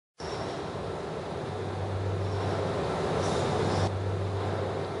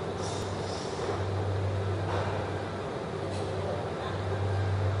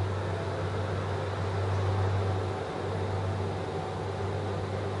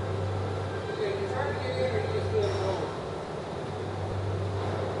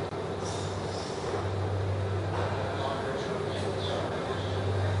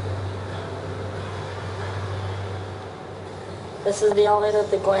This is the elevator at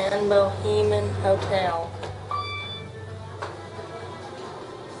the Grand Bohemian Hotel.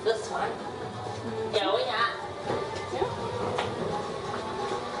 This one? Yeah, we got. Yeah.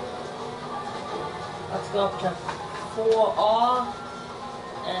 Let's go up to 4R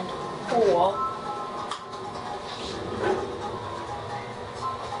and 4.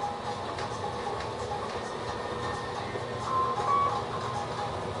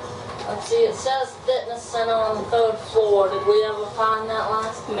 Let's see, it says fitness center on the 3rd floor. Did we ever find that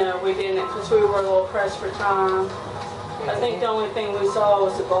last time? No, we didn't, because we were a little pressed for time. I think the only thing we saw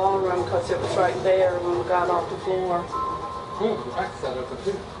was the ballroom, because it was right there when we got off the floor. Oh, I set up a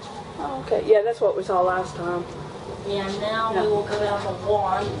 2. Oh, okay. Yeah, that's what we saw last time. Yeah, now we will go down to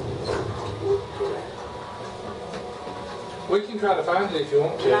 1. We can try to find it if you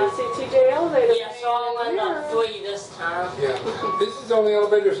want to. Can I see TJ elevator? Yeah, so I'll end up 3 this time. Yeah. This is the only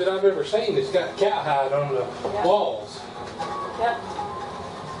elevators that I've ever seen that's got cowhide on the walls. Yep.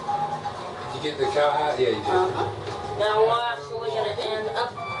 Did you get the cowhide? Yeah, you did. Now we're actually going to end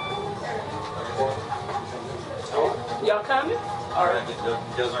up. Y'all coming? Alright, you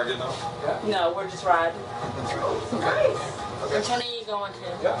guys aren't getting off? No, we're just riding. Nice. Which one are you going to?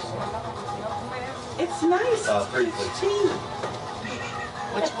 Yeah. It's nice. 3, please.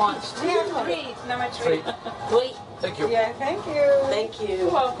 Which one? We have 3. Number 3. 3. Thank you. Yeah, thank you. Thank you. You're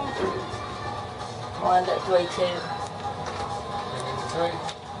welcome. We'll end at 3 too.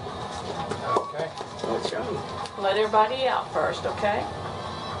 Okay. Let's go. Let everybody out first, okay?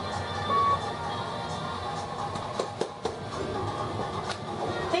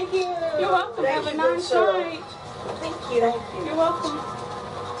 Thank you. You're welcome. Have a nice night. Thank you. Thank you. You're welcome.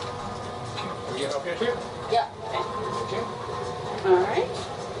 We get up here too? Yeah. Okay. All right.